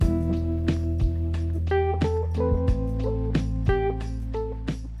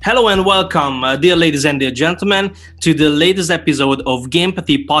Hello and welcome, dear ladies and dear gentlemen, to the latest episode of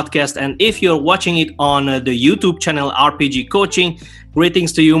Gamepathy Podcast. And if you're watching it on the YouTube channel RPG Coaching,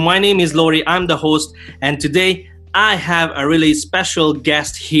 greetings to you. My name is Lori. I'm the host, and today I have a really special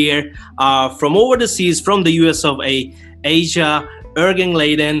guest here from over the seas, from the US of A, Asia, Ergen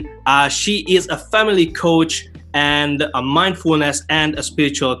Leyden. She is a family coach and a mindfulness and a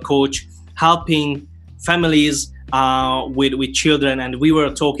spiritual coach, helping families with children. And we were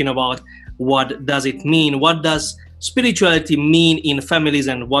talking about what does it mean, what does spirituality mean in families,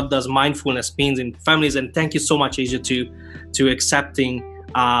 and what does mindfulness mean in families. And thank you so much, Asia, to accepting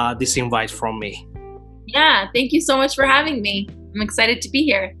this invite from me. Yeah, thank you so much for having me. I'm excited to be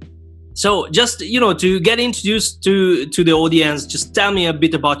here. So just, to get introduced to the audience, just tell me a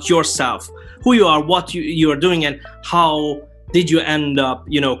bit about yourself, who you are, what you are doing, and how did you end up,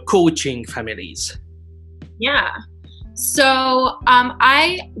 coaching families? Yeah. So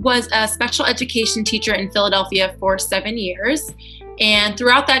I was a special education teacher in Philadelphia for 7 years. And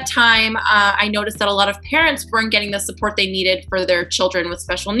throughout that time, I noticed that a lot of parents weren't getting the support they needed for their children with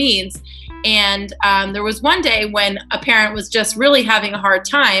special needs. And there was one day when a parent was just really having a hard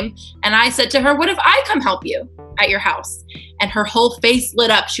time. And I said to her, "What if I come help you at your house?" And her whole face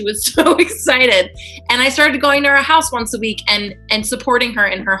lit up. She was so excited. And I started going to her house once a week and supporting her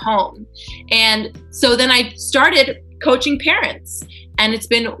in her home. And so then I started coaching parents, and it's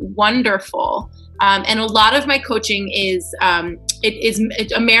been wonderful. And a lot of my coaching is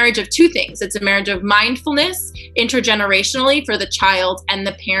it's a marriage of two things. It's a marriage of mindfulness intergenerationally for the child and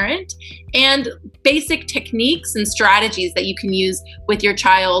the parent, and basic techniques and strategies that you can use with your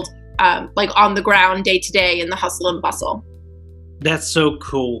child, like on the ground, day to day, in the hustle and bustle. That's so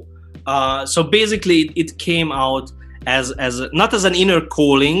cool. So basically, it came out as not as an inner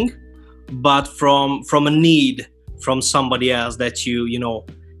calling, but from a need from somebody else that you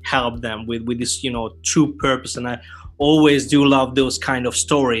help them with this true purpose. And I always do love those kind of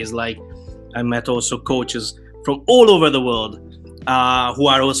stories. Like, I met also coaches from all over the world who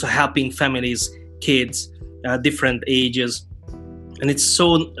are also helping families, kids, different ages, and it's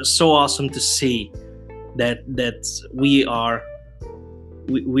so awesome to see that we are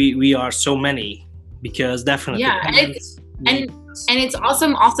so many, because definitely and it's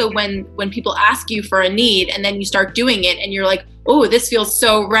awesome also when people ask you for a need and then you start doing it and you're like, oh, this feels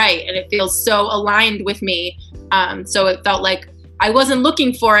so right, and it feels so aligned with me. So it felt like I wasn't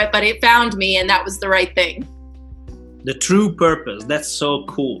looking for it, but it found me, and that was the right thing. The true purpose. That's so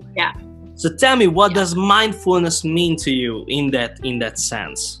cool. Yeah. So tell me, what does mindfulness mean to you in that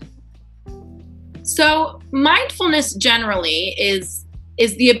sense? So mindfulness generally is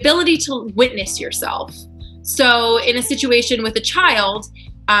the ability to witness yourself. So in a situation with a child,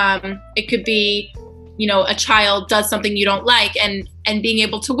 it could be, a child does something you don't like, and being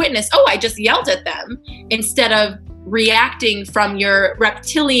able to witness, oh, I just yelled at them, instead of reacting from your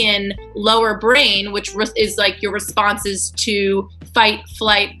reptilian lower brain, which is like your responses to fight,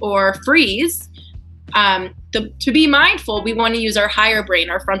 flight, or freeze. To be mindful, we want to use our higher brain,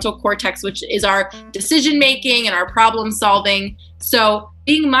 our frontal cortex, which is our decision making and our problem solving. So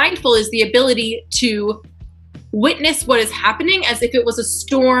being mindful is the ability to witness what is happening as if it was a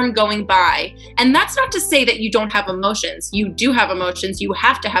storm going by. And that's not to say that you don't have emotions. You do have emotions. You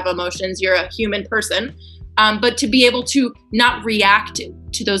have to have emotions. You're a human person. But to be able to not react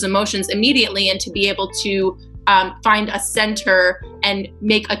to those emotions immediately, and to be able to find a center and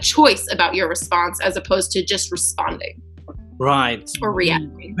make a choice about your response as opposed to just responding. Right. Or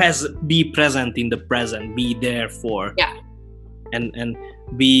reacting. Be present in the present. Be there for. Yeah. And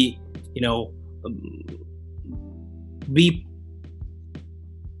be, be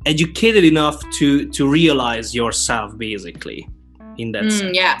educated enough to realize yourself, basically, in that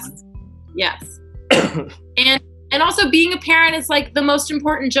sense. Yes. and also being a parent is like the most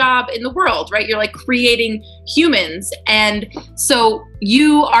important job in the world, right? You're like creating humans, and so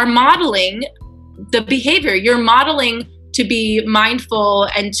you are modeling the behavior. You're modeling to be mindful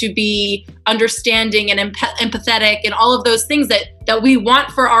and to be understanding and empathetic and all of those things that we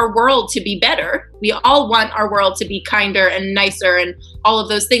want for our world to be better. We all want our world to be kinder and nicer and all of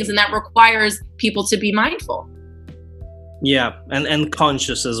those things. And that requires people to be mindful. Yeah, and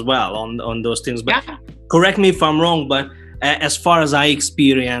conscious as well on those things. But correct me if I'm wrong, but as far as I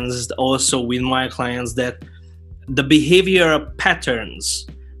experienced also with my clients, that the behavioral patterns,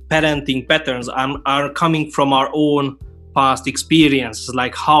 parenting patterns are coming from our own past experiences,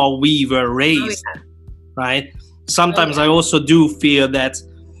 like how we were raised, right? Sometimes I also do feel that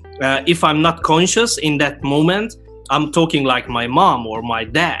if I'm not conscious in that moment, I'm talking like my mom or my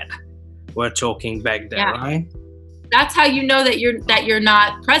dad were talking back then, right? that's how you know that you're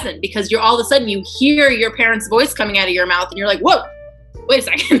not present, because you're all of a sudden you hear your parent's voice coming out of your mouth and you're like, whoa, wait a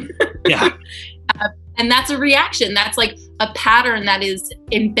second. Yeah. And that's a reaction. That's like a pattern that is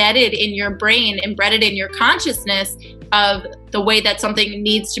embedded in your brain, embedded in your consciousness of the way that something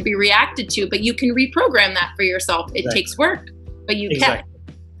needs to be reacted to. But you can reprogram that for yourself. It takes work, but you can.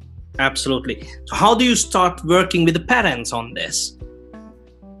 Absolutely. So how do you start working with the parents on this?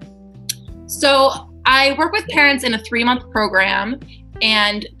 So I work with parents in a 3-month program,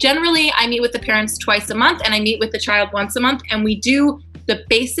 and generally I meet with the parents twice a month and I meet with the child once a month, and we do the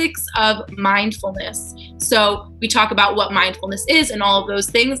basics of mindfulness. So we talk about what mindfulness is and all of those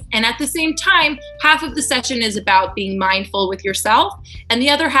things. And at the same time, half of the session is about being mindful with yourself, and the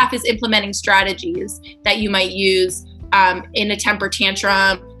other half is implementing strategies that you might use in a temper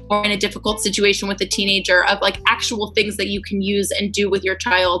tantrum or in a difficult situation with a teenager, of like actual things that you can use and do with your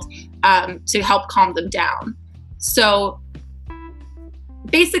child to help calm them down. So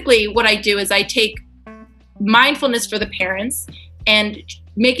basically what I do is I take mindfulness for the parents and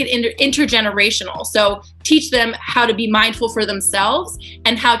make it intergenerational. So teach them how to be mindful for themselves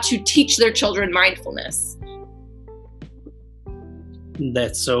and how to teach their children mindfulness.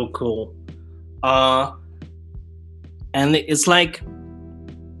 That's so cool. And it's like,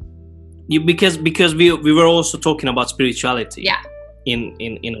 because we were also talking about spirituality. Yeah. In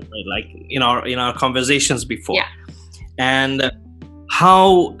a way, like in our conversations before. Yeah. And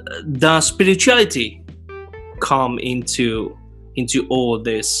how does spirituality come into all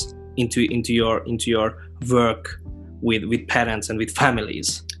this, into your work with parents and with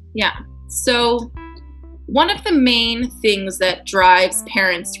families? Yeah. So one of the main things that drives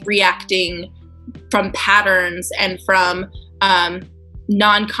parents reacting from patterns and from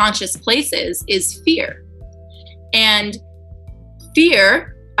non-conscious places is fear. And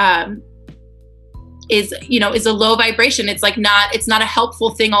fear is a low vibration. It's not a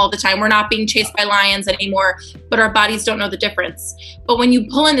helpful thing all the time. We're not being chased by lions anymore, but our bodies don't know the difference. But when you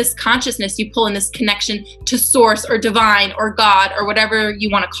pull in this consciousness, you pull in this connection to source or divine or God or whatever you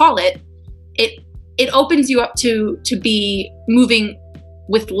want to call it, it opens you up to be moving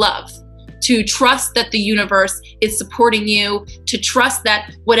with love, to trust that the universe is supporting you, to trust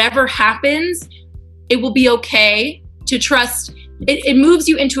that whatever happens, it will be okay, to trust. It moves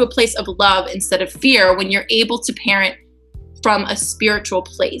you into a place of love instead of fear when you're able to parent from a spiritual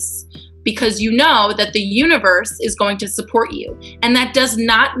place, because you know that the universe is going to support you. And that does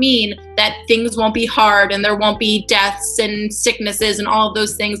not mean that things won't be hard and there won't be deaths and sicknesses and all of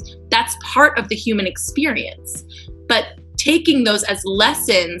those things. That's part of the human experience. But taking those as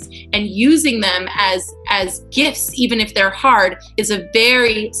lessons and using them as gifts, even if they're hard, is a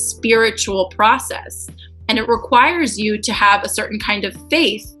very spiritual process. And it requires you to have a certain kind of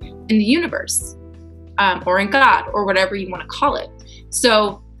faith in the universe, or in God, or whatever you want to call it.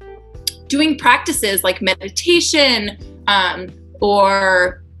 So doing practices like meditation,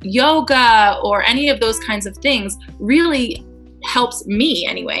 or yoga, or any of those kinds of things really helps me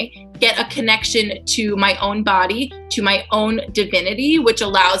anyway get a connection to my own body, to my own divinity, which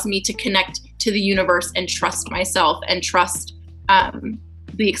allows me to connect to the universe and trust myself and trust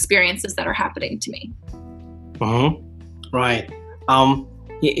the experiences that are happening to me. Right.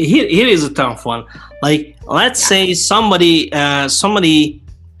 Here is a tough one. Like, let's say somebody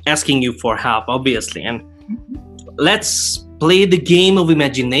asking you for help, obviously, and let's play the game of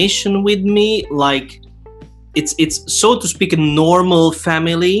imagination with me. Like, it's so to speak a normal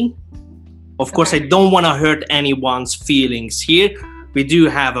family. Of course, I don't want to hurt anyone's feelings here. We do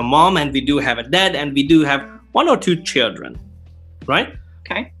have a mom and we do have a dad and we do have 1 or 2 children, right?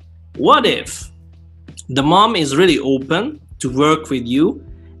 Okay. What if the mom is really open to work with you,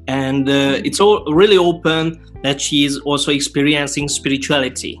 and it's all really open that she is also experiencing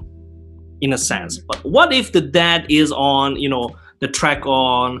spirituality in a sense? But what if the dad is on, the track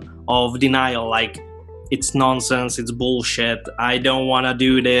of denial, like it's nonsense, it's bullshit, I don't want to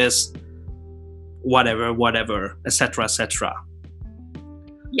do this, whatever, etc., etc.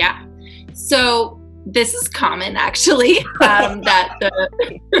 Yeah. So this is common, actually, that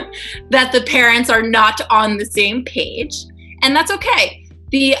the parents are not on the same page, and that's okay.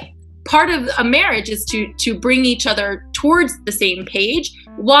 The part of a marriage is to bring each other towards the same page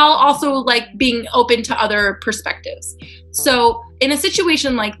while also like being open to other perspectives. So in a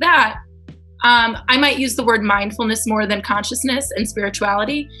situation like that, I might use the word mindfulness more than consciousness and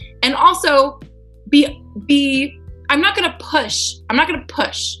spirituality, and also be I'm not going to push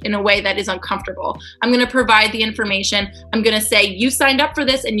in a way that is uncomfortable. I'm going to provide the information. I'm going to say, you signed up for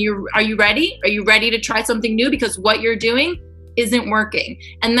this, and are you ready? Are you ready to try something new? Because what you're doing isn't working.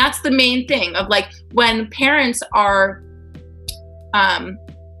 And that's the main thing of like when parents are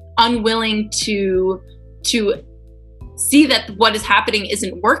unwilling to see that what is happening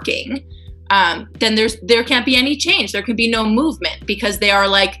isn't working, then there can't be any change. There can be no movement because they are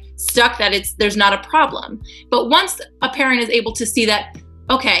like stuck that there's not a problem. But once a parent is able to see that,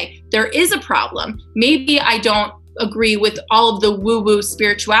 okay, there is a problem, maybe I don't agree with all of the woo-woo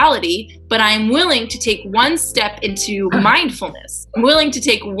spirituality, but I'm willing to take one step into mindfulness. I'm willing to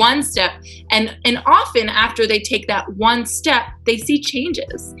take one step, and often after they take that one step, they see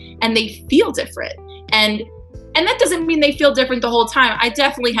changes and they feel different. And that doesn't mean they feel different the whole time. I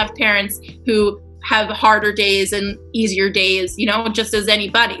definitely have parents who have harder days and easier days, just as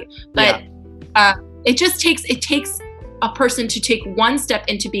anybody. But it takes a person to take one step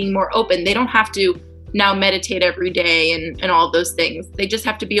into being more open. They don't have to now meditate every day and all of those things. They just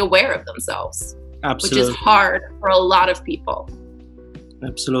have to be aware of themselves. Absolutely. Which is hard for a lot of people.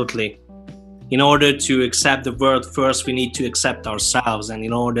 Absolutely. In order to accept the world, first we need to accept ourselves. And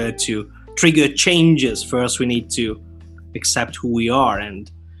in order to trigger changes, first we need to accept who we are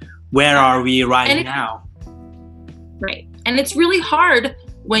and where are we right now. Right. And it's really hard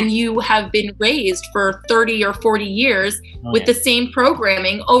when you have been raised for 30 or 40 years with the same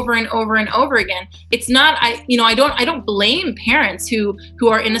programming over and over and over again. It's not, I don't blame parents who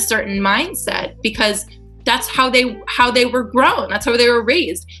are in a certain mindset, because that's how they were grown. That's how they were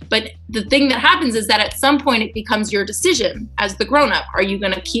raised. But the thing that happens is that at some point it becomes your decision as the grown-up. Are you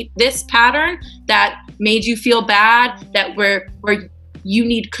going to keep this pattern that made you feel bad, that where you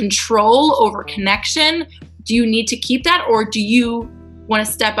need control over connection? Do you need to keep that, or do you want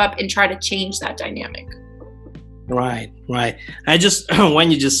to step up and try to change that dynamic? Right. I just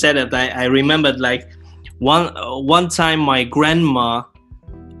when you just said it, I remembered like one time my grandma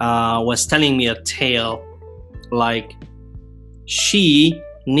was telling me a tale. Like she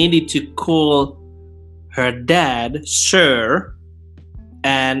needed to call her dad sir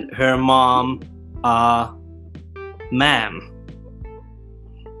and her mom ma'am.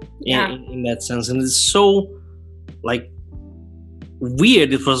 In that sense, and it's so like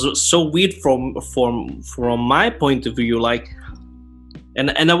weird. It was so weird from my point of view, like,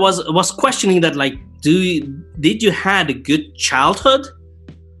 and I was questioning that, like, did you had a good childhood,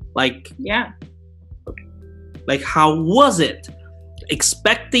 like, like how was it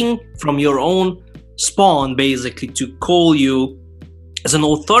expecting from your own spawn basically to call you as an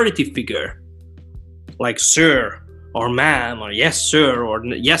authority figure, like sir or ma'am or yes sir or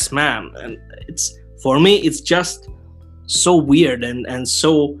yes ma'am? And it's, for me, it's just so weird and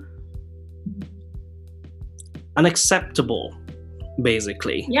so unacceptable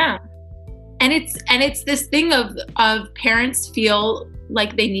basically. And it's this thing of parents feel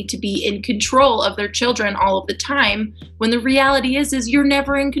like they need to be in control of their children all of the time, when the reality is you're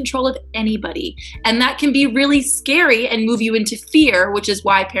never in control of anybody. And that can be really scary and move you into fear, which is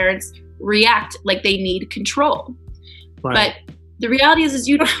why parents react like they need control. But the reality is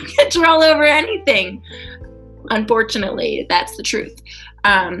you don't have control over anything. Unfortunately, that's the truth.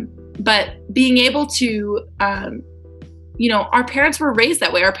 But being able to, our parents were raised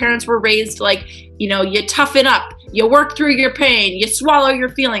that way. Our parents were raised like, you toughen up, you work through your pain, you swallow your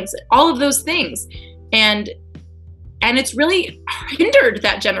feelings, all of those things. And it's really hindered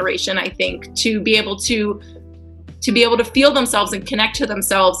that generation, I think, to be able to feel themselves and connect to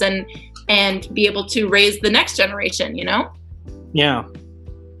themselves and be able to raise the next generation, Yeah.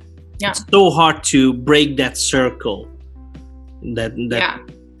 It's so hard to break that circle, that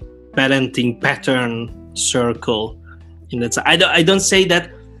parenting pattern circle. And that's, I don't say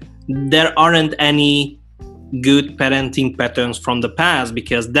that there aren't any good parenting patterns from the past,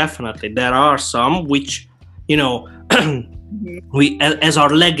 because definitely there are some which, we as our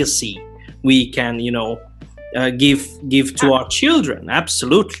legacy we can give to our children.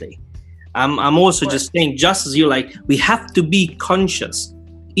 Absolutely. I'm also just saying, just as you, like, we have to be conscious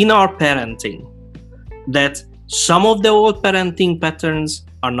in our parenting that some of the old parenting patterns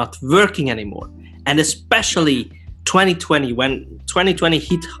are not working anymore. And especially 2020, when 2020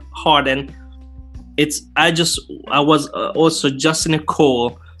 hit hard, and I was also just in a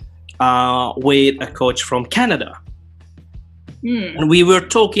call with a coach from Canada. And we were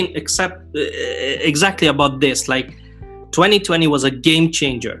talking exactly about this. Like, 2020 was a game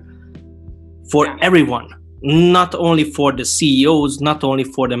changer for everyone, not only for the CEOs, not only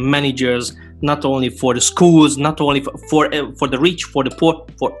for the managers, not only for the schools, not only for the rich, for the poor,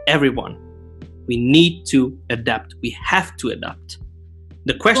 for everyone. We need to adapt. We have to adapt.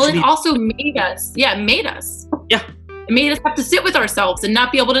 The question it also made us. Yeah. It made us have to sit with ourselves and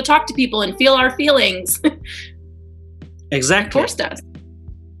not be able to talk to people and feel our feelings. Exactly. Forced us.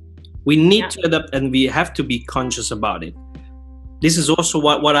 We need to adapt, and we have to be conscious about it. This is also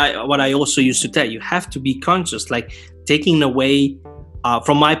what I also used to tell you. Have to be conscious, like taking away,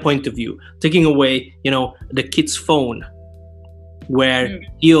 from my point of view, taking away, the kid's phone, where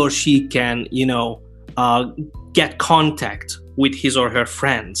he or she can, get contact with his or her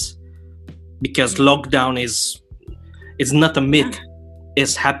friends, because lockdown is not a myth.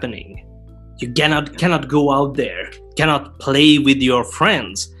 It's happening. You cannot go out there, cannot play with your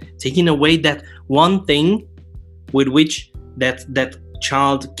friends. Taking away that one thing with which that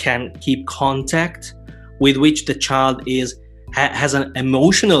child can keep contact, with which the child has an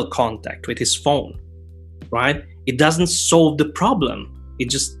emotional contact with his phone, right? It doesn't solve the problem. It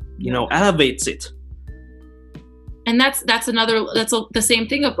just elevates it. And that's the same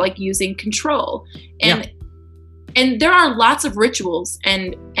thing of like using control. And there are lots of rituals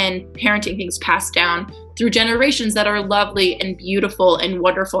and parenting things passed down through generations that are lovely and beautiful and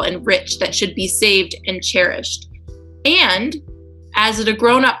wonderful and rich, that should be saved and cherished. And as a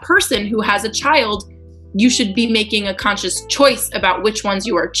grown-up person who has a child, you should be making a conscious choice about which ones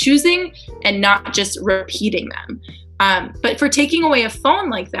you are choosing and not just repeating them. But for taking away a phone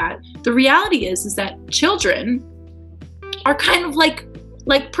like that, the reality is that children are kind of like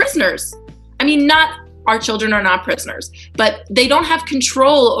prisoners. I mean, not our children are not prisoners, but they don't have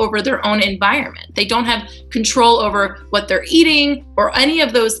control over their own environment. They don't have control over what they're eating or any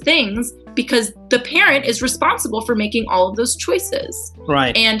of those things, because the parent is responsible for making all of those choices.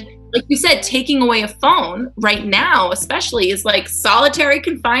 Right. And like you said, taking away a phone right now, especially, is like solitary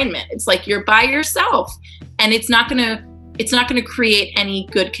confinement. It's like you're by yourself, and it's not gonna create any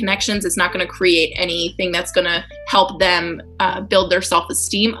good connections. It's not gonna create anything that's gonna help them build their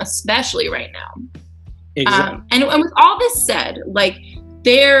self-esteem, especially right now. Exactly. And with all this said, like,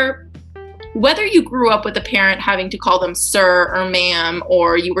 whether you grew up with a parent having to call them sir or ma'am,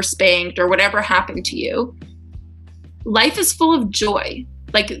 or you were spanked or whatever happened to you, life is full of joy.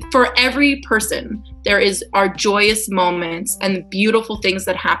 Like, for every person, there are joyous moments and beautiful things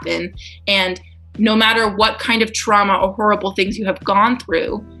that happen. And no matter what kind of trauma or horrible things you have gone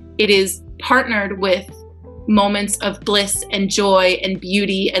through, it is partnered with moments of bliss and joy and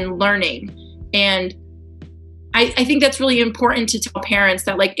beauty and learning. And I think that's really important to tell parents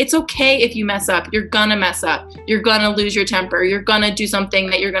that, like, it's okay if you mess up. You're gonna mess up. You're gonna lose your temper. You're gonna do something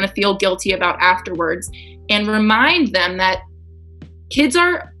that you're gonna feel guilty about afterwards. And remind them that kids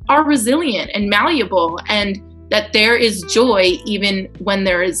are resilient and malleable, and that there is joy even when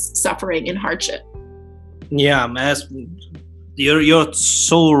there is suffering and hardship. Yeah, you're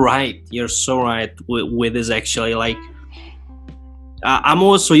so right. You're so right with this, actually. Like, I'm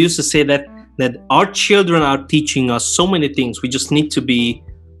also used to say that our children are teaching us so many things. We just need to be,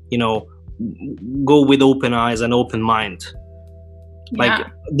 go with open eyes and open mind. Like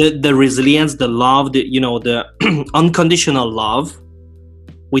the resilience, the love, the unconditional love,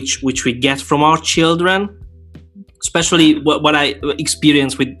 which we get from our children, especially what I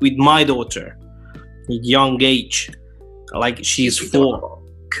experienced with my daughter, at young age. Like, she's 4.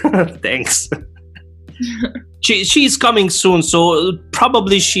 Thanks. She's coming soon, so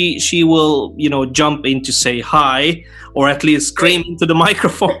probably she will jump in to say hi, or at least scream into the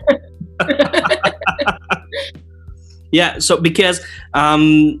microphone. Yeah, so because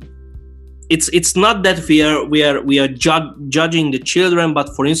it's not that we are judging the children,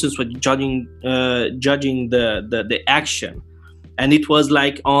 but for instance, we're judging the action. And it was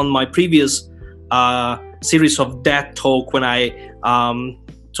like on my previous series of that talk, when I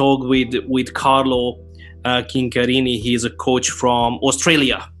talked with Carlo Kincarini. He's a coach from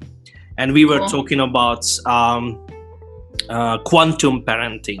Australia, and we were talking about quantum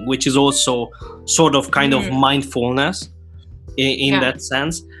parenting, which is also sort of kind of mindfulness in that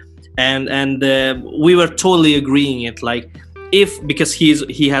sense. And we were totally agreeing it, like, because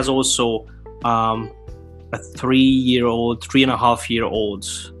he has also a 3.5-year-old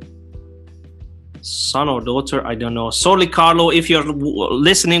son or daughter, I don't know. Sorry, Carlo, if you're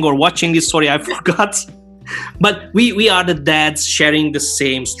listening or watching this, sorry, I forgot. But we are the dads sharing the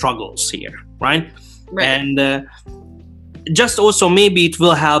same struggles here, right? And just also maybe it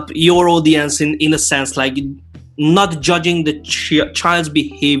will help your audience in a sense, like, not judging the child's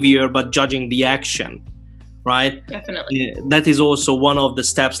behavior, but judging the action, right? Definitely. That is also one of the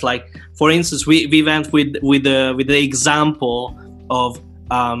steps. Like, for instance, we went with the example of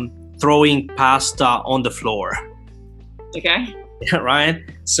throwing pasta on the floor. Okay. Right?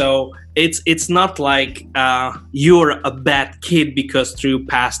 So it's not like you're a bad kid because threw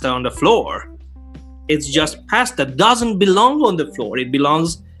pasta on the floor. It's just pasta doesn't belong on the floor. It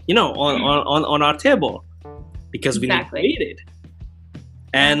belongs, on our table. because Exactly. we need it.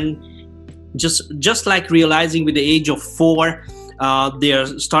 And just like realizing with the age of 4, they're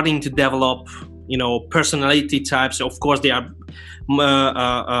starting to develop, personality types. Of course, they are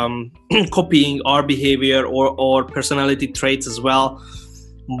copying our behavior or personality traits as well.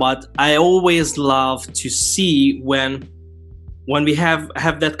 But I always love to see when we have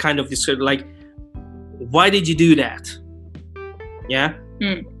that kind of discussion, like, why did you do that? Yeah.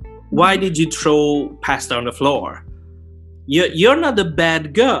 Why did you throw pasta on the floor? You're not a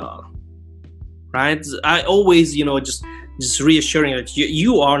bad girl, right? I always, just reassuring that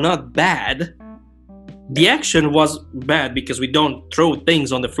you are not bad. The action was bad because we don't throw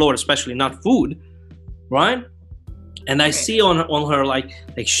things on the floor, especially not food, right? And I see on her like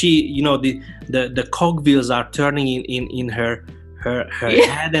she, the cogwheels are turning in her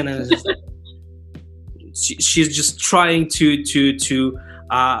head, and it's just, she's just trying to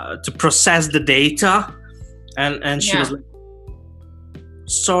process the data, and she was like,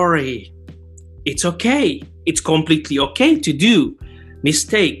 sorry, it's okay, it's completely okay to do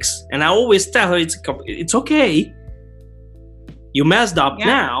mistakes. And I always tell her it's okay, you messed up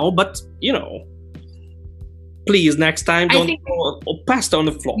now, but please next time don't throw pasta on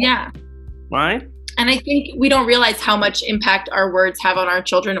the floor. Right. And I think we don't realize how much impact our words have on our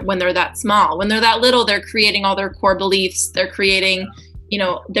children when they're that small. When they're that little, they're creating all their core beliefs, they're creating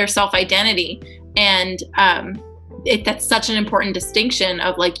their self-identity. And that's such an important distinction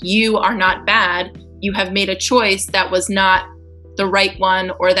of, like, you are not bad, you have made a choice that was not the right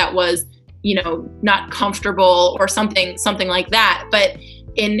one, or that was not comfortable, or something like that. But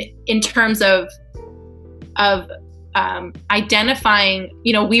in terms of identifying,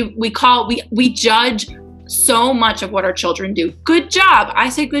 we judge so much of what our children do. Good job. I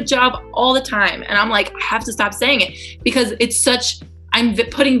say good job all the time, and I'm like, I have to stop saying it, because I'm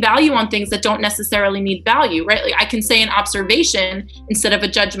putting value on things that don't necessarily need value, right? Like, I can say an observation instead of a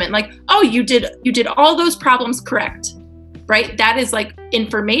judgment, like, oh, you did all those problems correct, right? That is like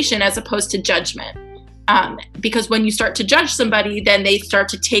information as opposed to judgment. Because when you start to judge somebody, then they start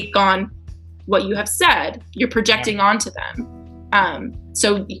to take on what you have said. You're projecting onto them.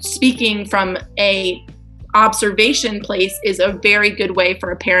 So speaking from a observation place is a very good way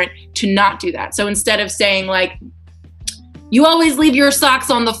for a parent to not do that. So instead of saying, like, you always leave your socks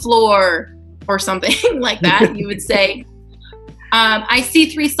on the floor, or something like that, you would say, I see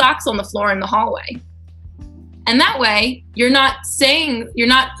 3 socks on the floor in the hallway. And that way, you're not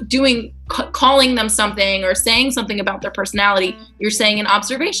calling them something or saying something about their personality. You're saying an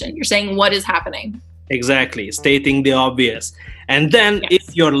observation. You're saying what is happening. Exactly, stating the obvious. And then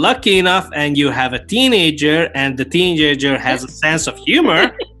if you're lucky enough and you have a teenager, and the teenager has a sense of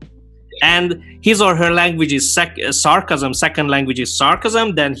humor, and his or her language is sarcasm, second language is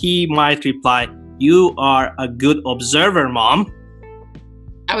sarcasm, then he might reply, you are a good observer, Mom.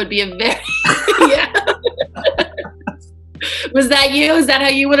 That would be a very, yeah. Was that you? Is that how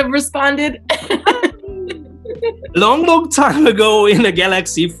you would have responded? Long time ago in a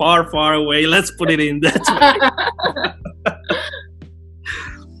galaxy far, far away. Let's put it in that way.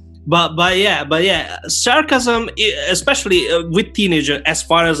 But yeah, sarcasm, especially with teenagers, as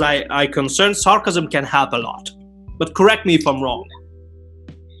far as I concerned, sarcasm can help a lot. But correct me if I'm wrong.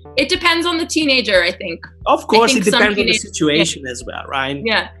 It depends on the teenager, I think. Of course, it depends on the situation as well, right?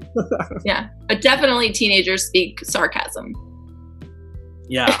 Yeah, yeah. But definitely teenagers speak sarcasm.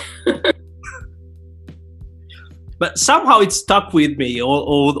 Yeah. But somehow it stuck with me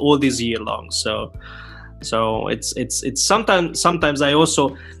all this year long. So it's sometimes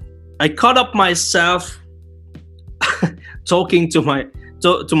I caught up myself talking to my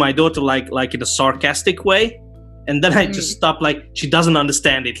daughter like in a sarcastic way, and then I just stopped. Like, she doesn't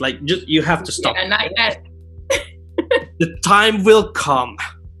understand it. Like, just you have to stop. Yeah, not yet. The time will come.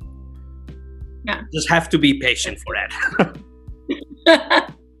 Yeah. Just have to be patient for that.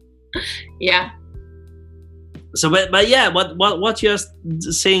 Yeah. So, but yeah, what you're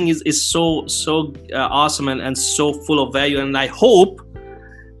saying is so awesome and so full of value. And I hope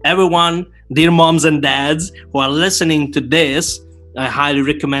everyone, dear moms and dads who are listening to this, I highly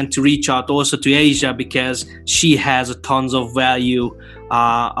recommend to reach out also to Asia, because she has tons of value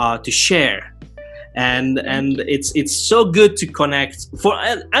to share. And it's so good to connect.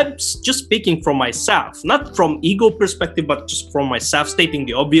 I'm just speaking from myself, not from ego perspective, but just from myself, stating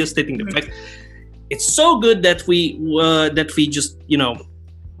the obvious, stating the fact. It's so good that we just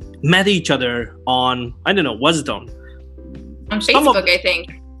met each other on, I don't know, what's it on Facebook, I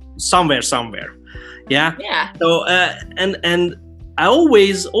think. Somewhere. Yeah. So and I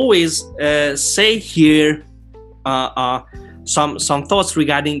always say here some thoughts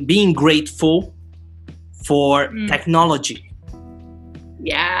regarding being grateful for technology.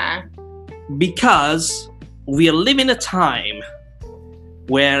 Yeah. Because we are living a time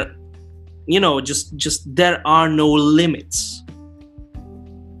where, just there are no limits,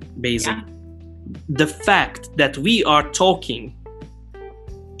 basically. Yeah. The fact that we are talking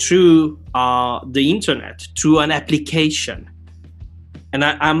through the internet, through an application, and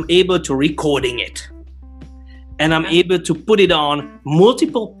I'm able to recording it, and I'm able to put it on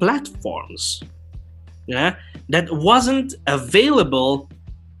multiple platforms, that wasn't available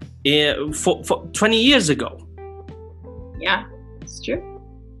for 20 years ago. Yeah, it's true.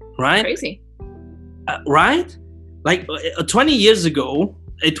 Right? Crazy. Right? Like 20 years ago,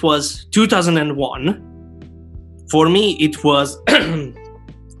 it was 2001. For me, it was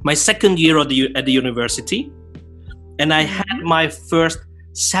my second year at the university, and I had my first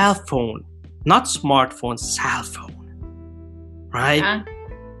cell phone, not smartphone, cell phone, right? Yeah.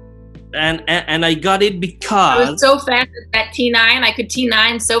 And I got it because it was so fast at T9. I could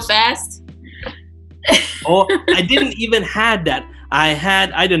T9 so fast. Oh, I didn't even had that.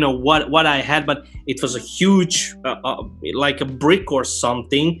 I don't know what I had, but it was a huge, like a brick or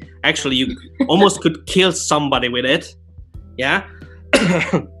something. Actually, you almost could kill somebody with it. Yeah.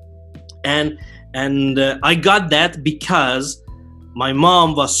 and I got that because my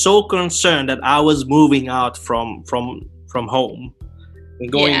mom was so concerned that I was moving out from home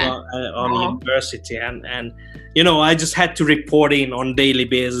and going on university, and I just had to report in on daily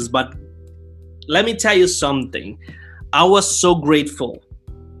basis. But let me tell you something. I was so grateful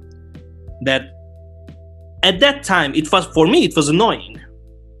that at that time it was annoying.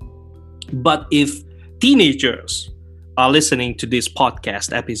 But if teenagers are listening to this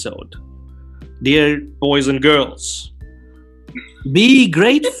podcast episode, dear boys and girls, be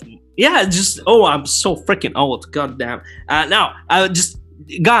grateful. Yeah, I'm so freaking old. Goddamn. Now,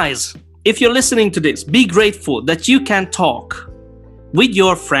 guys, if you're listening to this, be grateful that you can talk with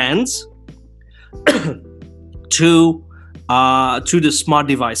your friends to the smart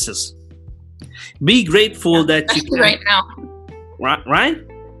devices. Be grateful that you can, right now. Right?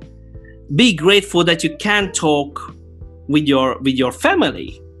 Be grateful that you can talk with your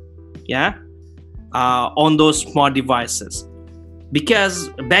family, on those smart devices. Because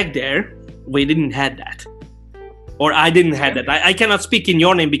back there we didn't have that, or I didn't have that. I cannot speak in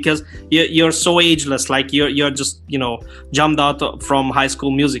your name because you're so ageless. Like you're just jumped out from High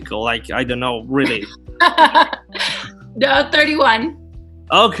School Musical. Like I don't know really. No, 31.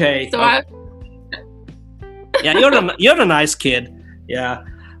 Okay. So okay. Yeah, you're a nice kid. Yeah.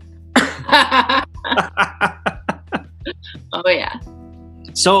 Oh yeah.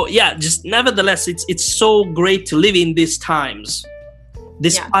 So yeah, just nevertheless, it's so great to live in these times,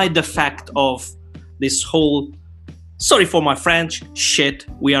 despite the fact of this whole, sorry for my French, shit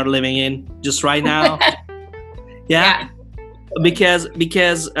we are living in just right now. Yeah. Because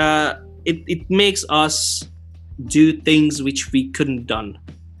it makes us do things which we couldn't done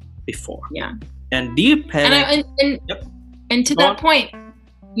before. Yeah. And dear parents, and to that point,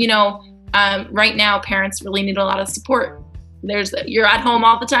 right now parents really need a lot of support. You're at home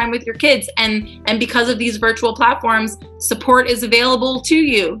all the time with your kids, and because of these virtual platforms, support is available to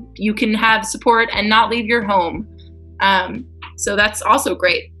you. You can have support and not leave your home. So that's also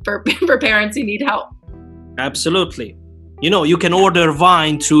great for parents who need help. Absolutely. You can order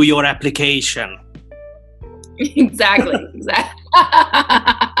wine through your application. Exactly.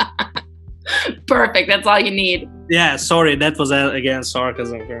 Perfect. That's all you need. Yeah, sorry, that was again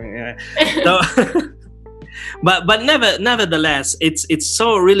sarcasm. Yeah. So, but nevertheless, it's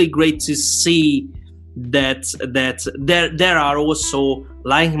so really great to see that there are also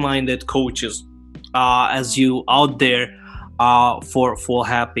like-minded coaches as you out there for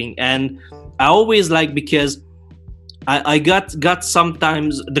helping. And I always like, because I got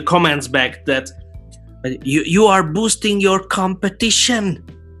sometimes the comments back that you are boosting your competition,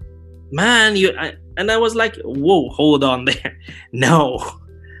 man. And I was like, whoa, hold on there. No.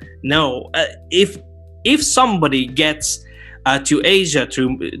 If somebody gets to Asia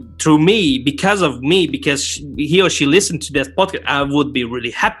through me, because of me, because he or she listened to this podcast, I would be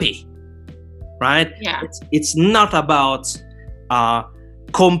really happy, right? Yeah. It's not about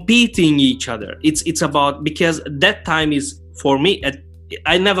competing each other. It's about, because that time is for me.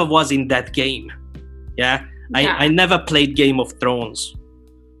 I never was in that game. Yeah. I never played Game of Thrones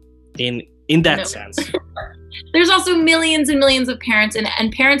in that sense. There's also millions and millions of parents,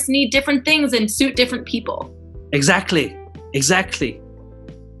 and parents need different things and suit different people. Exactly.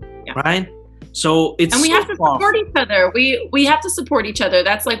 Yeah. Right? So it's, and we have to support each other. We have to support each other.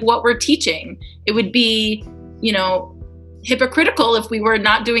 That's like what we're teaching. It would be, hypocritical if we were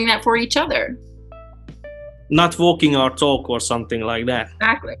not doing that for each other. not walking our talk or something like that.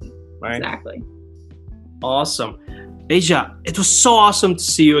 Exactly. Right? Exactly. Awesome. Asia, it was so awesome to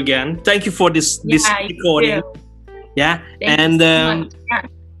see you again. Thank you for this recording. Yeah. Thank you so much. Yeah.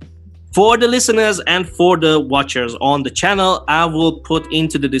 For the listeners and for the watchers on the channel, I will put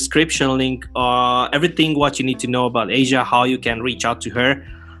into the description link everything what you need to know about Asia, how you can reach out to her.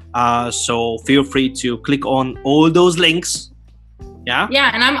 So feel free to click on all those links. Yeah.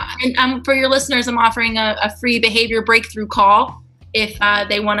 Yeah, and I'm for your listeners, I'm offering a free behavior breakthrough call if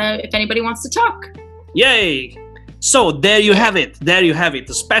anybody wants to talk. Yay! So there you have it. There you have it.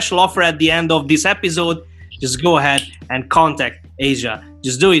 A special offer at the end of this episode. Just go ahead and contact Asia.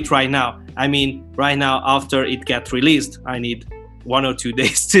 Just do it right now. I mean, right now after it gets released, I need 1 or 2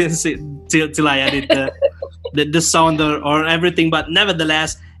 days till I edit the sound or everything. But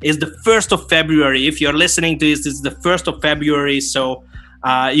nevertheless, it's the 1st of February. If you're listening to this, it's the 1st of February. So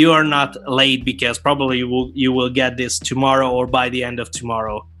you are not late, because probably you will get this tomorrow or by the end of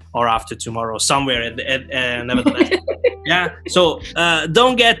tomorrow or after tomorrow, somewhere. Nevertheless, yeah. So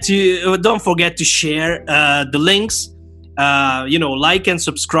don't forget to share the links. Like and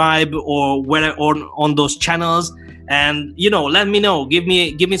subscribe or on those channels, and let me know. Give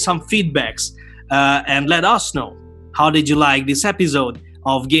me some feedbacks, and let us know how did you like this episode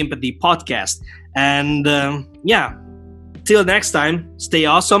of Gamepathy Podcast. And till next time, stay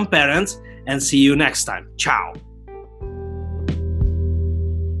awesome, parents, and see you next time. Ciao.